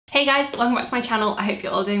Hey guys, welcome back to my channel. I hope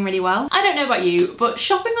you're all doing really well. I don't know about you, but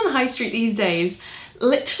shopping on the high street these days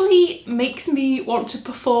literally makes me want to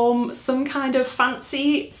perform some kind of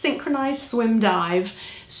fancy synchronized swim dive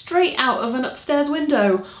straight out of an upstairs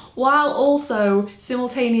window, while also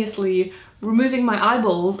simultaneously removing my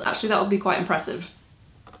eyeballs. Actually, that would be quite impressive.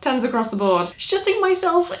 10s across the board. Shutting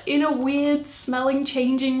myself in a weird smelling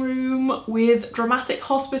changing room with dramatic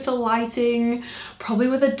hospital lighting, probably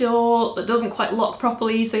with a door that doesn't quite lock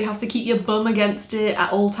properly, so you have to keep your bum against it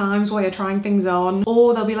at all times while you're trying things on.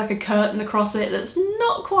 Or there'll be like a curtain across it that's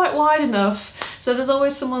not quite wide enough, so there's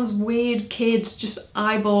always someone's weird kid just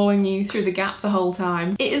eyeballing you through the gap the whole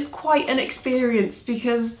time. It is quite an experience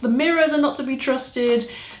because the mirrors are not to be trusted,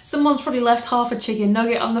 someone's probably left half a chicken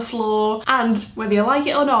nugget on the floor, and whether you like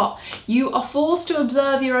it or not, you are forced to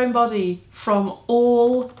observe your own body from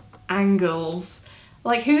all angles.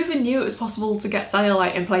 Like, who even knew it was possible to get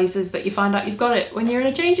cellulite in places that you find out you've got it when you're in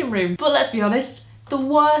a changing room? But let's be honest, the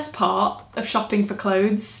worst part of shopping for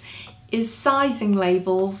clothes is sizing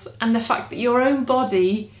labels and the fact that your own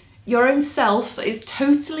body, your own self that is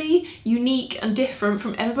totally unique and different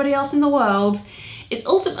from everybody else in the world, is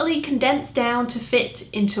ultimately condensed down to fit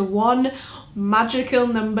into one magical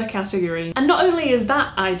number category. And not only is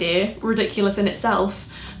that idea ridiculous in itself,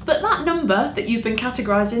 but that number that you've been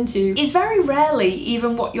categorised into is very rarely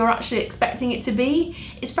even what you're actually expecting it to be.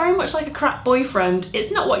 It's very much like a crap boyfriend.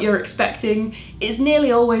 It's not what you're expecting, it's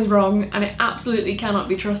nearly always wrong, and it absolutely cannot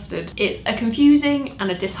be trusted. It's a confusing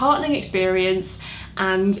and a disheartening experience,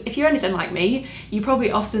 and if you're anything like me, you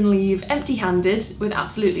probably often leave empty-handed with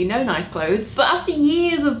absolutely no nice clothes. But after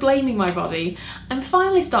years of blaming my body, I'm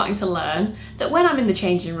finally starting to learn that when I'm in the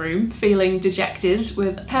changing room feeling dejected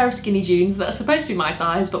with a pair of skinny jeans that are supposed to be my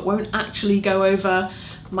size but won't actually go over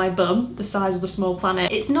my bum, the size of a small planet,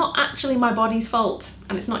 it's not actually my body's fault,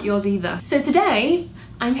 and it's not yours either. So today,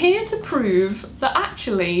 I'm here to prove that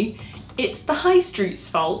actually it's the high street's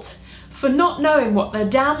fault for not knowing what they're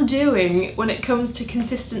damn doing when it comes to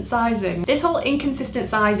consistent sizing. This whole inconsistent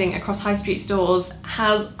sizing across high street stores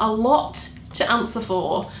has a lot to answer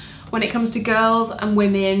for when it comes to girls and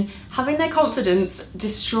women having their confidence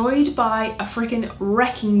destroyed by a freaking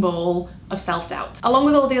wrecking ball of self-doubt, along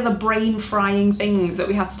with all the other brain-frying things that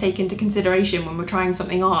we have to take into consideration when we're trying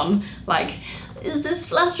something on, like, is this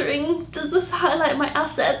flattering? Does this highlight my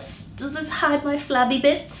assets? Does this hide my flabby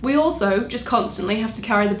bits? We also just constantly have to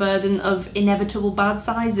carry the burden of inevitable bad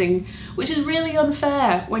sizing, which is really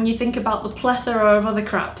unfair when you think about the plethora of other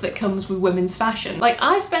crap that comes with women's fashion. Like,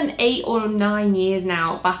 I've spent 8 or 9 years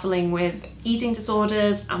now battling with eating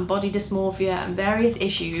disorders and body dysmorphia and various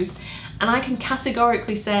issues, and I can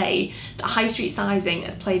categorically say that high street sizing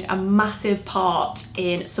has played a massive part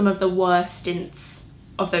in some of the worst stints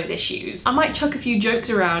of those issues. I might chuck a few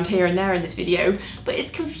jokes around here and there in this video, but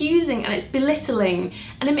it's confusing and it's belittling,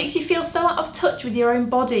 and it makes you feel so out of touch with your own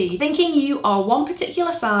body. Thinking you are one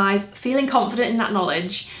particular size, feeling confident in that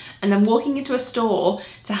knowledge, and then walking into a store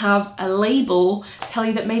to have a label tell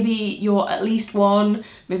you that maybe you're at least 1,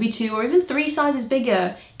 maybe 2, or even 3 sizes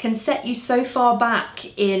bigger can set you so far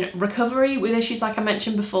back in recovery with issues like I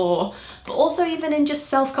mentioned before, but also even in just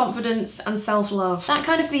self-confidence and self-love. That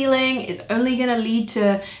kind of feeling is only gonna lead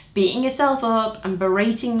to beating yourself up and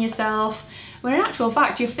berating yourself, when in actual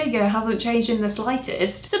fact your figure hasn't changed in the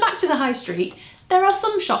slightest. So back to the high street, there are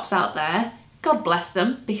some shops out there, God bless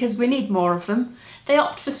them, because we need more of them. They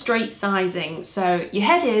opt for straight sizing, so you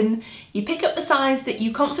head in, you pick up the size that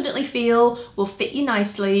you confidently feel will fit you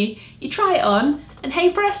nicely, you try it on, and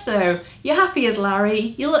hey presto, you're happy as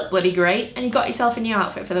Larry, you look bloody great, and you got yourself a new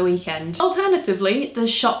outfit for the weekend. Alternatively,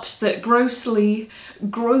 there's shops that grossly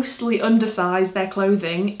undersize their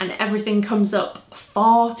clothing and everything comes up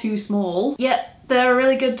far too small, yet they're a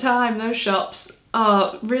really good time, those shops.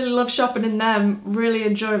 Oh, really love shopping in them, really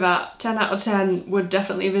enjoy that. 10 out of 10, would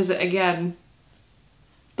definitely visit again.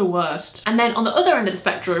 The worst. And then on the other end of the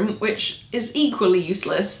spectrum, which is equally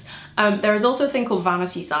useless, there is also a thing called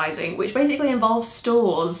vanity sizing, which basically involves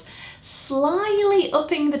stores slyly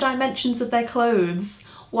upping the dimensions of their clothes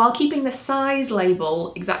while keeping the size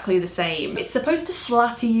label exactly the same. It's supposed to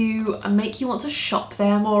flatter you and make you want to shop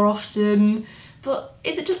there more often, but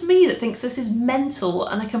is it just me that thinks this is mental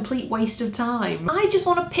and a complete waste of time? I just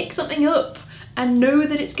want to pick something up and know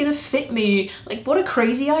that it's gonna fit me. Like, what a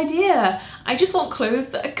crazy idea. I just want clothes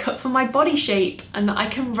that are cut for my body shape and that I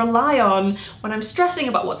can rely on when I'm stressing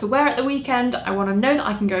about what to wear at the weekend. I want to know that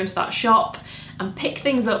I can go into that shop and pick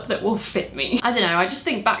things up that will fit me. I don't know, I just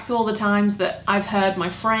think back to all the times that I've heard my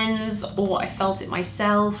friends, or I felt it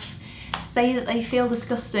myself, say that they feel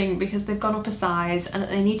disgusting because they've gone up a size and that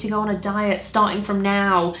they need to go on a diet starting from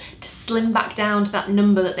now to slim back down to that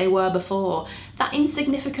number that they were before. That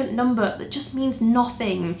insignificant number that just means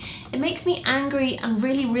nothing. It makes me angry and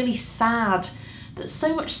really, really sad that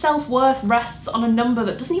so much self-worth rests on a number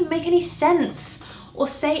that doesn't even make any sense or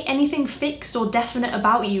say anything fixed or definite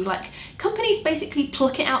about you. Like, companies basically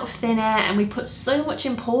pluck it out of thin air and we put so much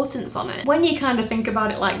importance on it. When you kind of think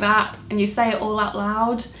about it like that and you say it all out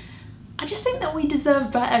loud, I just think that we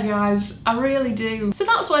deserve better, guys. I really do. So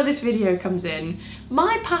that's where this video comes in.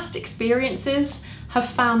 My past experiences have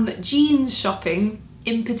found that jeans shopping,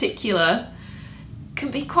 in particular,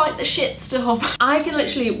 can be quite the shitstorm. I can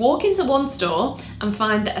literally walk into one store and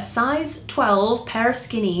find that a size 12 pair of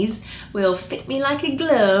skinnies will fit me like a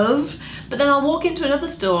glove, but then I'll walk into another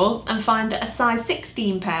store and find that a size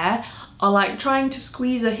 16 pair are like trying to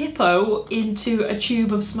squeeze a hippo into a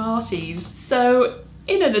tube of Smarties. So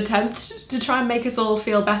in an attempt to try and make us all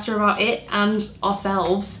feel better about it and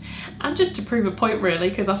ourselves, and just to prove a point really,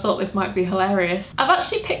 because I thought this might be hilarious, I've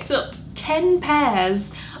actually picked up 10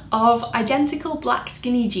 pairs of identical black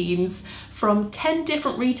skinny jeans from 10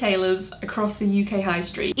 different retailers across the UK high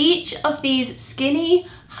street. Each of these skinny,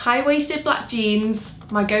 high-waisted black jeans,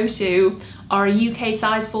 my go-to, are a UK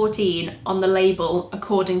size 14 on the label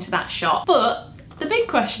according to that shop. But the big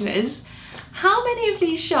question is, how many of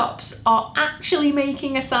these shops are actually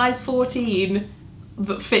making a size 14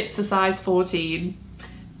 that fits a size 14?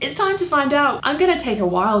 It's time to find out. I'm gonna take a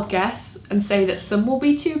wild guess and say that some will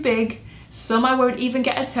be too big, some I won't even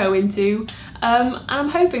get a toe into, and I'm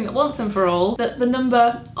hoping that once and for all that the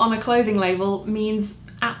number on a clothing label means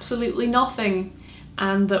absolutely nothing,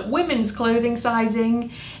 and that women's clothing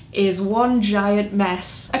sizing is one giant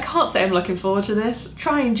mess. I can't say I'm looking forward to this.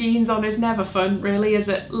 Trying jeans on is never fun, really, is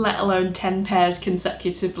it? Let alone 10 pairs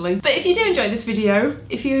consecutively. But if you do enjoy this video,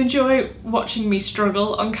 if you enjoy watching me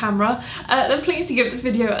struggle on camera, then please do give this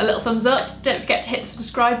video a little thumbs up. Don't forget to hit the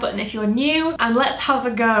subscribe button if you're new, and let's have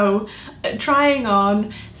a go at trying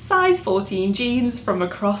on size 14 jeans from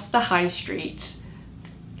across the high street.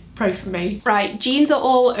 Pray for me. Right, jeans are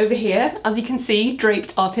all over here, as you can see,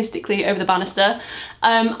 draped artistically over the banister.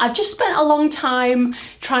 I've just spent a long time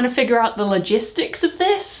trying to figure out the logistics of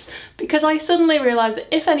this, because I suddenly realised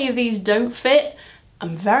that if any of these don't fit,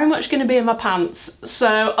 I'm very much going to be in my pants.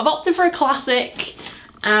 So I've opted for a classic,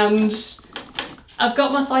 and I've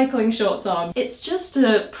got my cycling shorts on. It's just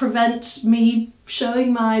to prevent me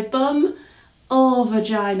showing my bum or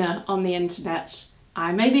vagina on the internet.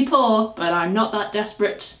 I may be poor, but I'm not that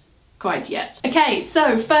desperate quite yet. Okay,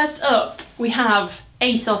 so first up we have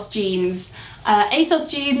ASOS jeans. ASOS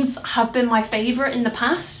jeans have been my favourite in the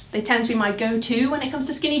past. They tend to be my go-to when it comes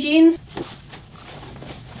to skinny jeans.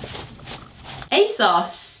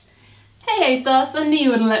 ASOS! Hey ASOS, I knew you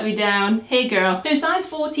wouldn't let me down. Hey girl. So size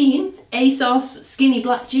 14 ASOS skinny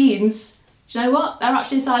black jeans. Do you know what? They're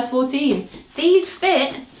actually a size 14. These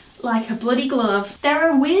fit like a bloody glove.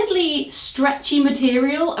 They're a weirdly stretchy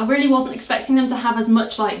material. I really wasn't expecting them to have as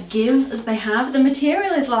much like give as they have. The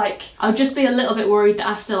material is like, I'll just be a little bit worried that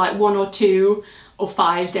after like 1 or 2 or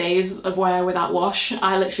 5 days of wear without wash,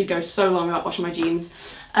 I literally go so long without washing my jeans.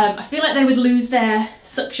 I feel like they would lose their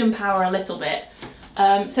suction power a little bit.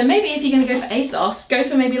 So maybe if you're gonna go for ASOS, go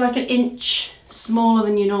for maybe like an inch smaller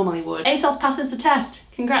than you normally would. ASOS passes the test.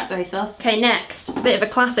 Congrats ASOS. Okay, next, a bit of a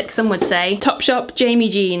classic some would say. Topshop Jamie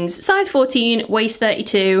jeans, size 14, waist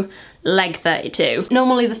 32, leg 32.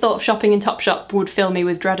 Normally the thought of shopping in Topshop would fill me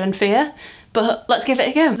with dread and fear, but let's give it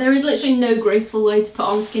a go. There is literally no graceful way to put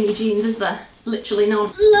on skinny jeans, is there? Literally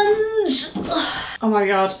none. Lunge! Oh my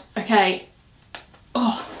god, okay.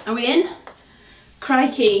 Oh, are we in?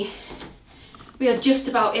 Crikey. We are just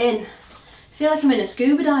about in. I feel like I'm in a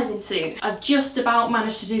scuba diving suit. I've just about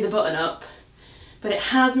managed to do the button up, but it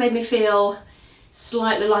has made me feel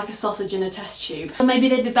slightly like a sausage in a test tube. Or maybe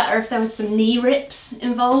they'd be better if there was some knee rips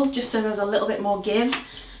involved, just so there was a little bit more give.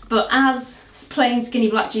 But as plain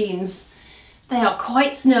skinny black jeans, they are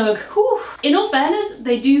quite snug. Whew. In all fairness,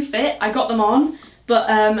 they do fit. I got them on,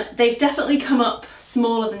 but they've definitely come up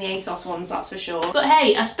smaller than the ASOS ones, that's for sure. But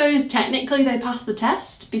hey, I suppose technically they passed the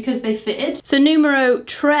test because they fitted. So numero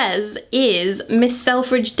 3 is Miss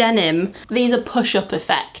Selfridge denim. These are push-up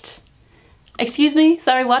effect. Excuse me,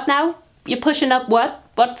 sorry, what now? You're pushing up what?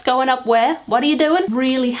 What's going up where? What are you doing?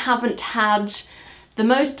 Really haven't had the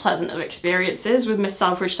most pleasant of experiences with Miss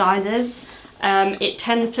Selfridge sizes. It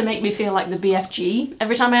tends to make me feel like the BFG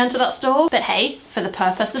every time I enter that store. But hey, for the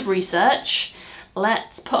purpose of research,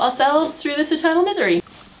 let's put ourselves through this eternal misery.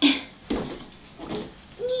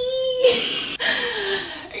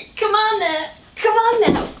 Come on now, come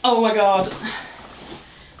on now. Oh my god.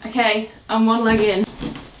 Okay, I'm one leg in.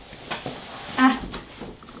 Ah.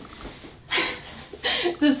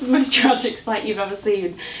 This is the most tragic sight you've ever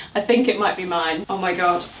seen. I think it might be mine. Oh my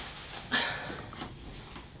god.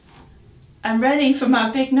 I'm ready for my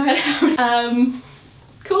big night out.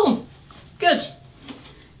 Cool. Good.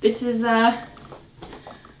 This is good.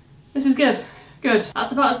 Good.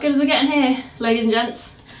 That's about as good as we're getting here, ladies and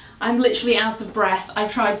gents. I'm literally out of breath.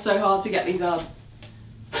 I've tried so hard to get these on.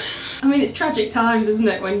 I mean, it's tragic times, isn't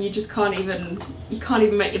it, when you just can't even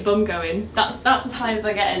make your bum go in. That's as high as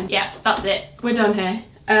they're getting. Yeah, that's it. We're done here.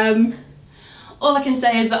 All I can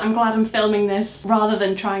say is that I'm glad I'm filming this rather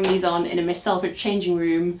than trying these on in a Miss Selfridge changing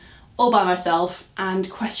room all by myself and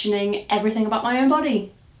questioning everything about my own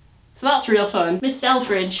body. So that's real fun. Miss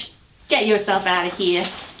Selfridge, get yourself out of here.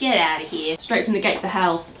 Get out of here. Straight from the gates of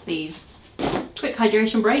hell, please. Quick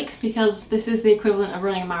hydration break, because this is the equivalent of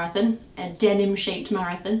running a marathon, a denim shaped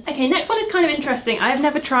marathon. Okay, next one is kind of interesting. I have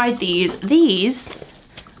never tried these. These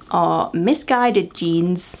are misguided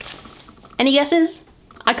jeans. Any guesses?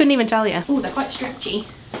 I couldn't even tell you. Oh, they're quite stretchy.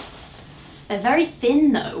 They're very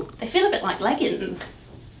thin though. They feel a bit like leggings.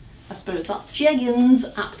 I suppose that's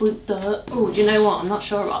jeggings, absolute dirt. Oh, do you know what? I'm not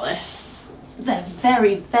sure about this. They're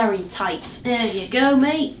very, very tight. There you go,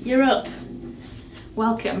 mate. You're up.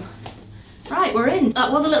 Welcome. Right, we're in.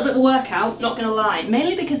 That was a little bit of a workout, not gonna lie.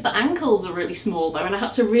 Mainly because the ankles are really small though, and I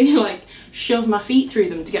had to really like shove my feet through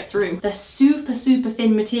them to get through. They're super, super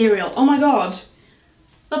thin material. Oh my god.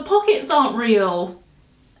 The pockets aren't real.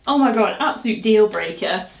 Oh my god, absolute deal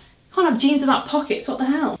breaker. Can't have jeans without pockets, what the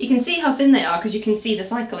hell? You can see how thin they are because you can see the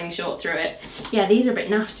cycling short through it. Yeah, these are a bit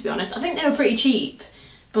naff to be honest. I think they were pretty cheap,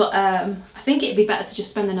 but I think it'd be better to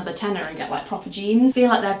just spend another tenner and get like proper jeans. I feel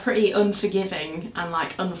like they're pretty unforgiving and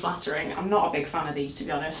like unflattering. I'm not a big fan of these to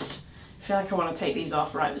be honest. I feel like I want to take these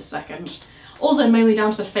off right this second. Also mainly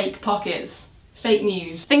down to the fake pockets. Fake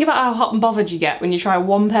news. Think about how hot and bothered you get when you try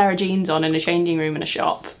one pair of jeans on in a changing room in a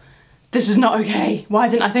shop. This is not okay. Why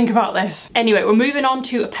didn't I think about this? Anyway, we're moving on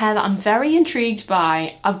to a pair that I'm very intrigued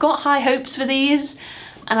by. I've got high hopes for these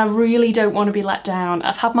and I really don't want to be let down.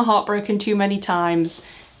 I've had my heart broken too many times.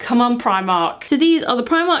 Come on, Primark. So these are the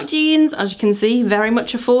Primark jeans. As you can see, very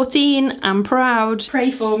much a 14. I'm proud.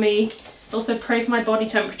 Pray for me. Also pray for my body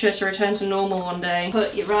temperature to return to normal one day.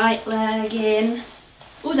 Put your right leg in.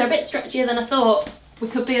 Oh, they're a bit stretchier than I thought. We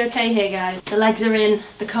could be okay here, guys. The legs are in,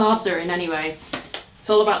 the calves are in anyway. It's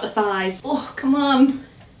all about the thighs. Oh, come on.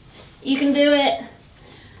 You can do it.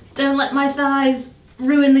 Don't let my thighs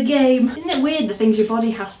ruin the game. Isn't it weird the things your body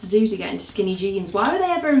has to do to get into skinny jeans? Why were they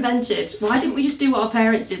ever invented? Why didn't we just do what our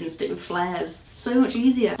parents did and stick with flares? So much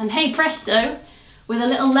easier. And hey presto, with a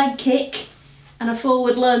little leg kick and a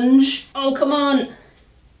forward lunge. Oh, come on.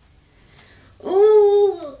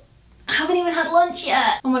 Ooh, I haven't even had lunch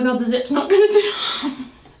yet. Oh my god, the zip's not gonna do.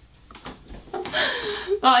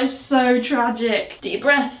 That is so tragic. Deep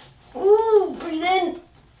breaths. Ooh, breathe in.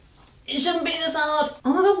 It shouldn't be this hard.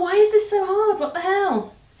 Oh my god, why is this so hard? What the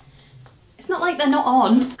hell? It's not like they're not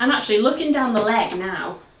on. I'm actually looking down the leg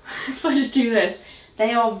now. If I just do this,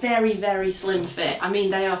 they are very, very slim fit. I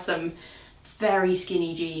mean, they are some very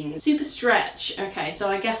skinny jeans. Super stretch. Okay, so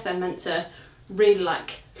I guess they're meant to really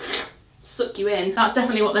like suck you in. That's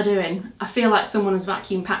definitely what they're doing. I feel like someone has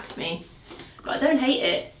vacuum packed me, but I don't hate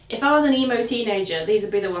it. If I was an emo teenager, these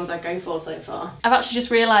would be the ones I'd go for so far. I've actually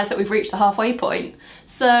just realised that we've reached the halfway point.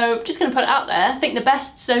 So just gonna put it out there. I think the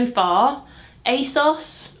best so far,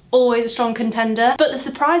 ASOS, always a strong contender. But the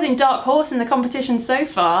surprising dark horse in the competition so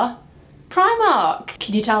far, Primark.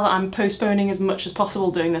 Can you tell that I'm postponing as much as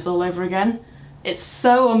possible doing this all over again? It's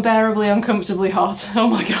so unbearably uncomfortably hot. Oh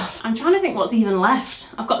my god. I'm trying to think what's even left.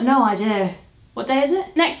 I've got no idea. What day is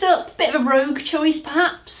it? Next up, bit of a rogue choice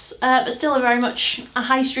perhaps, but still very much a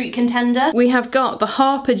high street contender. We have got the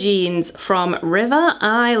Harper jeans from River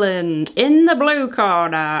Island. In the blue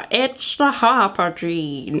corner, it's the Harper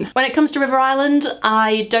jean. When it comes to River Island,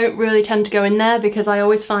 I don't really tend to go in there because I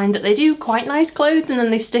always find that they do quite nice clothes and then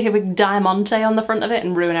they stick a big diamante on the front of it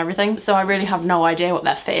and ruin everything. So I really have no idea what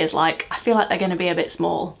their fit is like. I feel like they're gonna be a bit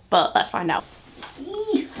small, but let's find out.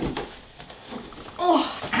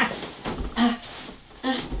 Oh.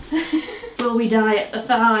 Will we die at the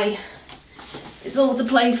thigh? It's all to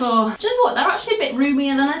play for. Do you know what? They're actually a bit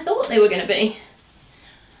roomier than I thought they were going to be.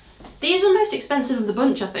 These were the most expensive of the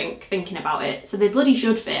bunch, I think, thinking about it. So they bloody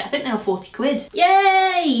should fit. I think they were 40 quid.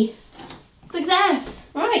 Yay! Success!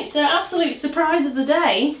 Right, so absolute surprise of the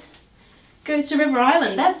day goes to River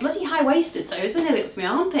Island. They're bloody high-waisted though, isn't it? Up to my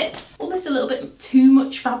armpits. Almost a little bit too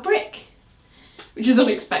much fabric, which is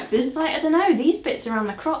unexpected. Like, I don't know, these bits around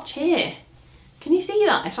the crotch here. Can you see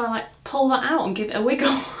that if I like pull that out and give it a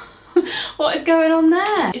wiggle? What is going on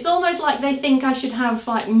there? It's almost like they think I should have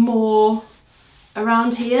like more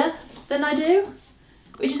around here than I do.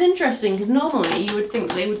 Which is interesting because normally you would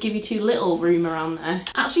think they would give you too little room around there.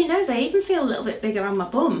 Actually no, they even feel a little bit big around my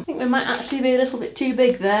bum. I think they might actually be a little bit too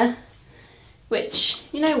big there. Which,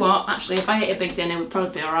 you know what, actually if I ate a big dinner we'd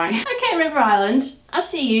probably be alright. Okay, River Island, I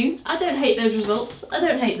see you. I don't hate those results. I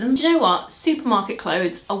don't hate them. Do you know what? Supermarket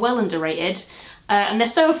clothes are well underrated. And they're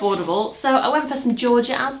so affordable, so I went for some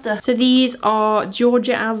Georgia Asda. So these are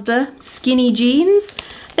Georgia Asda skinny jeans.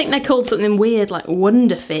 I think they're called something weird like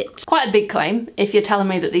Wonder Fit. Quite a big claim if you're telling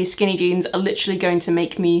me that these skinny jeans are literally going to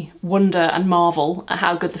make me wonder and marvel at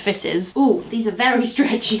how good the fit is. Ooh, these are very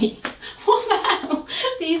stretchy. What the hell?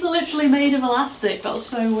 These are literally made of elastic. That was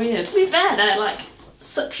so weird. To be fair, they're like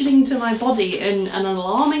suctioning to my body in an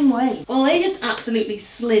alarming way. Well, they just absolutely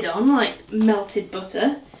slid on like melted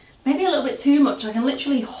butter. Maybe a little bit too much. I can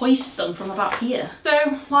literally hoist them from about here.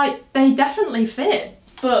 So, like, they definitely fit,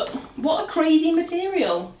 but what a crazy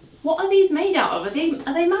material. What are these made out of? Are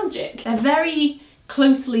they magic? They're very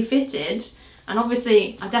closely fitted, and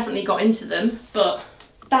obviously I definitely got into them, but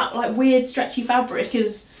that like weird stretchy fabric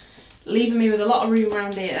is leaving me with a lot of room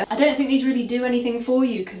around here. I don't think these really do anything for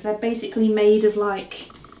you because they're basically made of like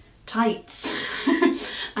tights.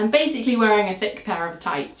 I'm basically wearing a thick pair of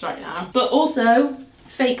tights right now, but also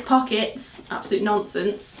fake pockets, absolute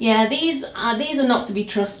nonsense. Yeah, these are not to be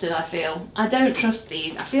trusted, I feel. I don't trust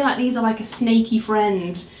these. I feel like these are like a snaky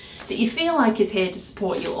friend that you feel like is here to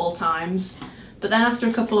support you at all times, but then after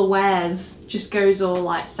a couple of wears, just goes all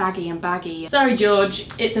like saggy and baggy. Sorry George,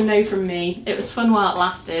 it's a no from me. It was fun while it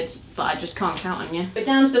lasted, but I just can't count on you. But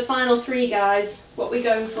down to the final three, guys. What are we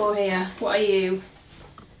going for here? What are you?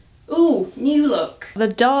 Ooh, new look. The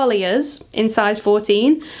Dahlias in size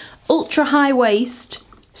 14. Ultra high waist,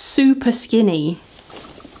 super skinny.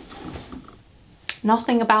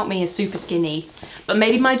 Nothing about me is super skinny, but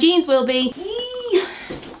maybe my jeans will be. Eee!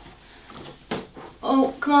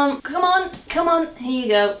 Oh, come on, come on, come on. Here you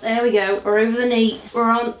go, there we go. We're over the knee, we're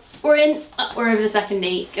in, we're over the second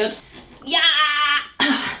knee, good. Yeah!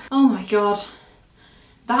 Oh my God,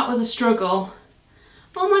 that was a struggle.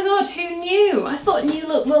 Oh my God, who knew? I thought new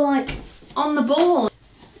look were like on the ball.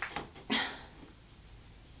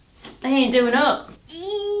 They ain't doing up.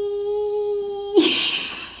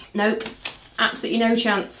 Nope, absolutely no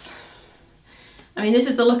chance. I mean, this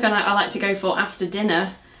is the look I like to go for after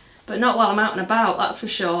dinner, but not while I'm out and about, that's for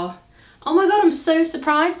sure. Oh my God, I'm so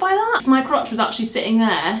surprised by that. If my crotch was actually sitting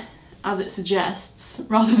there, as it suggests,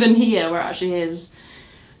 rather than here where it actually is,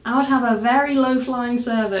 I would have a very low-flying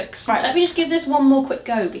cervix. Right, let me just give this one more quick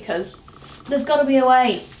go because there's got to be a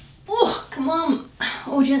way. Oh, come on.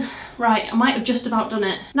 Oh, right, I might have just about done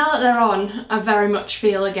it. Now that they're on, I very much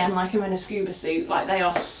feel again like I'm in a scuba suit. Like they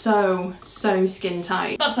are so skin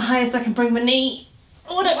tight. That's the highest I can bring my knee.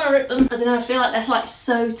 Oh, I don't want to rip them. I don't know, I feel like they're like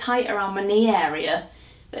so tight around my knee area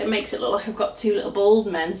that it makes it look like I've got two little bald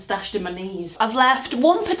men stashed in my knees. I've left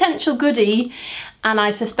one potential goodie and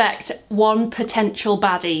I suspect one potential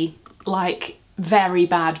baddie. Like, very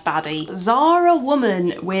bad baddie. Zara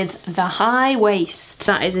woman with the high waist.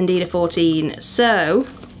 That is indeed a 14. So,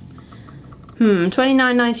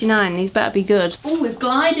 $29.99. These better be good. Oh, we've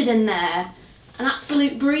glided in there. An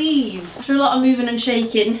absolute breeze. After a lot of moving and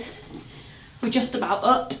shaking, we're just about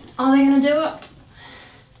up. Are they gonna do it?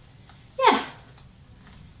 Yeah.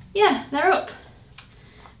 Yeah, they're up.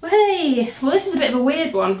 Well, hey. Well, this is a bit of a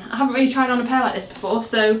weird one. I haven't really tried on a pair like this before,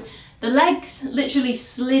 so the legs literally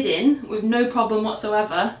slid in with no problem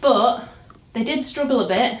whatsoever, but they did struggle a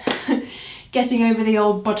bit getting over the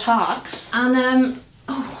old buttocks. And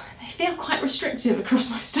oh, they feel quite restrictive across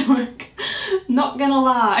my stomach. Not gonna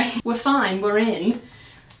lie. We're fine, we're in,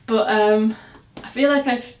 but I feel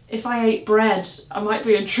like if I ate bread, I might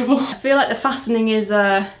be in trouble. I feel like the fastening is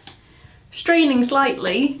straining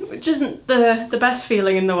slightly, which isn't the best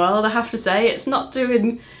feeling in the world, I have to say. It's not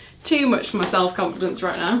doing too much for my self-confidence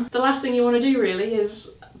right now. The last thing you want to do really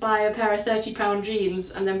is buy a pair of £30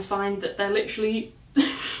 jeans and then find that they're literally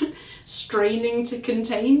straining to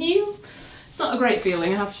contain you. It's not a great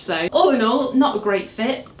feeling, I have to say. All in all, not a great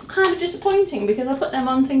fit. Kind of disappointing because I put them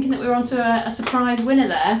on thinking that we were onto a surprise winner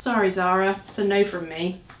there. Sorry Zara, it's a no from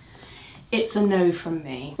me. It's a no from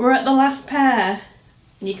me. We're at the last pair.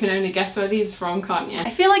 And you can only guess where these are from, can't you?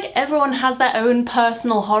 I feel like everyone has their own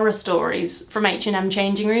personal horror stories from H&M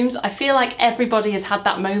changing rooms. I feel like everybody has had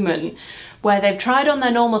that moment where they've tried on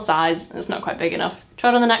their normal size, it's not quite big enough.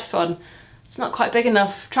 Tried on the next one, it's not quite big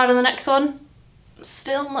enough. Tried on the next one,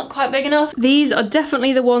 still not quite big enough. These are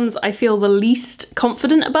definitely the ones I feel the least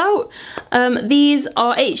confident about. These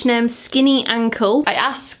are H&M skinny ankle. I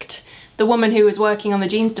asked the woman who was working on the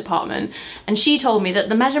jeans department, and she told me that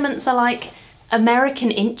the measurements are like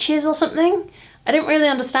American inches or something. I didn't really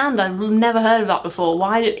understand. I've never heard of that before.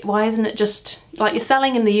 Why isn't it just, like, you're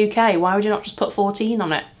selling in the UK, why would you not just put 14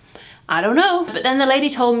 on it? I don't know. But then the lady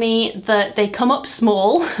told me that they come up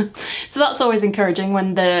small. So that's always encouraging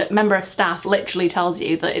when the member of staff literally tells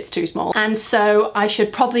you that it's too small. And so I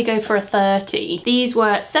should probably go for a 30. These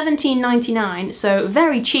were $17.99, so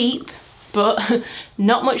very cheap, but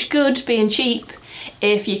not much good being cheap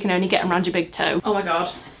if you can only get them around your big toe. Oh my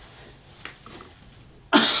God.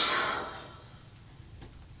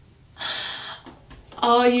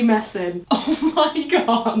 Are you messing? Oh my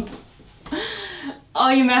God.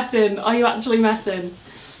 Are you messing? Are you actually messing?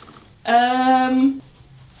 Have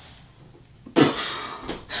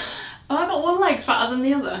I got one leg fatter than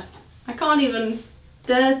the other? I can't even.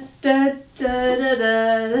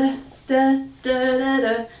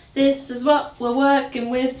 This is what we're working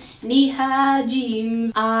with, knee-high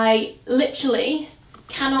jeans. I literally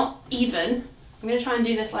cannot even. I'm gonna try and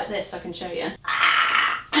do this like this so I can show you.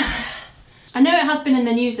 I know it has been in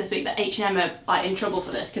the news this week that H&M are like in trouble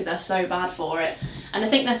for this because they're so bad for it. And I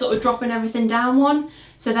think they're sort of dropping everything down one.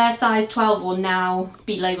 So their size 12 will now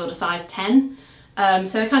be labelled a size 10. So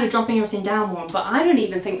they're kind of dropping everything down one, but I don't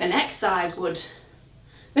even think the next size would.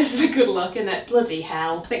 This is a good look, isn't it? Bloody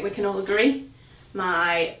hell. I think we can all agree.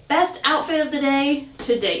 My best outfit of the day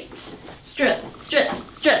to date. Strut, strut,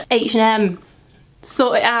 strut. H&M,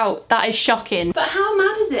 sort it out. That is shocking. But how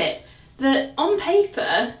mad is it that on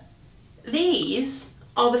paper, these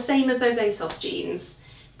are the same as those ASOS jeans?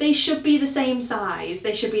 They should be the same size,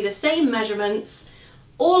 they should be the same measurements.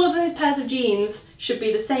 All of those pairs of jeans should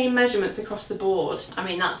be the same measurements across the board. I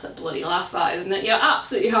mean, that's a bloody laugh, that, isn't it? You're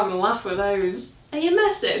absolutely having a laugh with those. Are you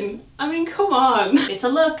messing? I mean, come on. It's a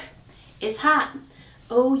look. It's hot.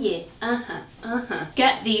 Oh yeah,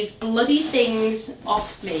 Get these bloody things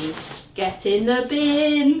off me. Get in the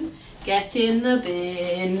bin. Get in the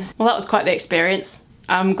bin. Well, that was quite the experience.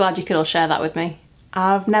 I'm glad you could all share that with me.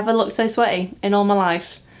 I've never looked so sweaty in all my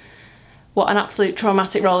life. What an absolute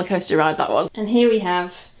traumatic roller coaster ride that was. And here we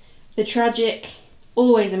have the tragic,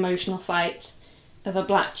 always emotional sight of a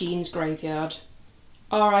black jeans graveyard.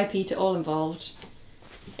 RIP to all involved,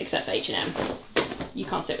 except for H&M. You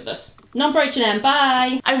can't sit with us. None for H&M,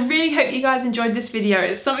 bye! I really hope you guys enjoyed this video.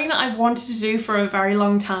 It's something that I've wanted to do for a very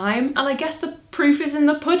long time, and I guess the proof is in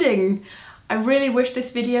the pudding. I really wish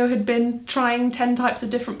this video had been trying 10 types of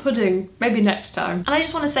different pudding. Maybe next time. And I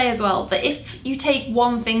just want to say as well that if you take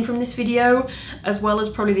one thing from this video, as well as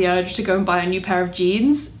probably the urge to go and buy a new pair of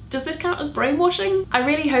jeans, does this count as brainwashing? I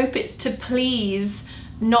really hope it's to please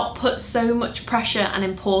not put so much pressure and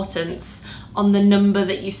importance on the number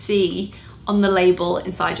that you see on the label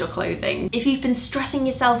inside your clothing. If you've been stressing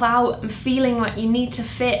yourself out and feeling like you need to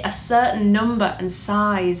fit a certain number and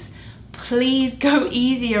size, please go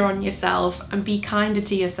easier on yourself and be kinder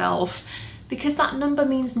to yourself, because that number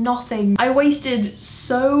means nothing. I wasted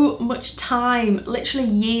so much time, literally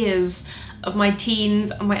years of my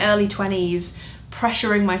teens and my early 20s,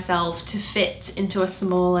 pressuring myself to fit into a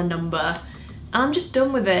smaller number. And I'm just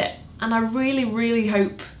done with it. And I really, really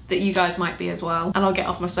hope that you guys might be as well. And I'll get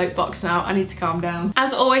off my soapbox now, I need to calm down.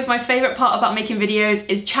 As always, my favourite part about making videos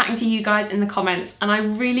is chatting to you guys in the comments, and I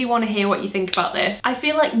really want to hear what you think about this. I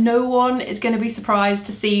feel like no one is going to be surprised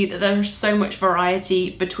to see that there's so much variety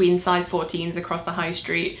between size 14s across the high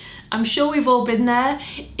street. I'm sure we've all been there.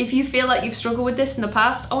 If you feel like you've struggled with this in the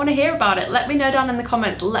past, I want to hear about it. Let me know down in the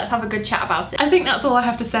comments. Let's have a good chat about it. I think that's all I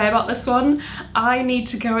have to say about this one. I need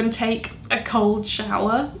to go and take a cold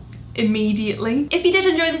shower immediately. If you did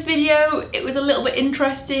enjoy this video, it was a little bit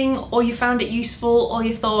interesting, or you found it useful, or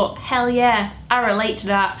you thought, hell yeah, I relate to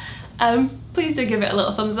that, please do give it a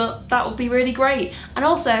little thumbs up. That would be really great. And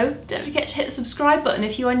also, don't forget to hit the subscribe button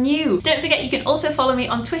if you are new. Don't forget you can also follow me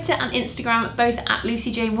on Twitter and Instagram, both at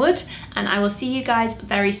Lucy Jane Wood, and I will see you guys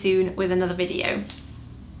very soon with another video.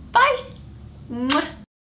 Bye! Mwah.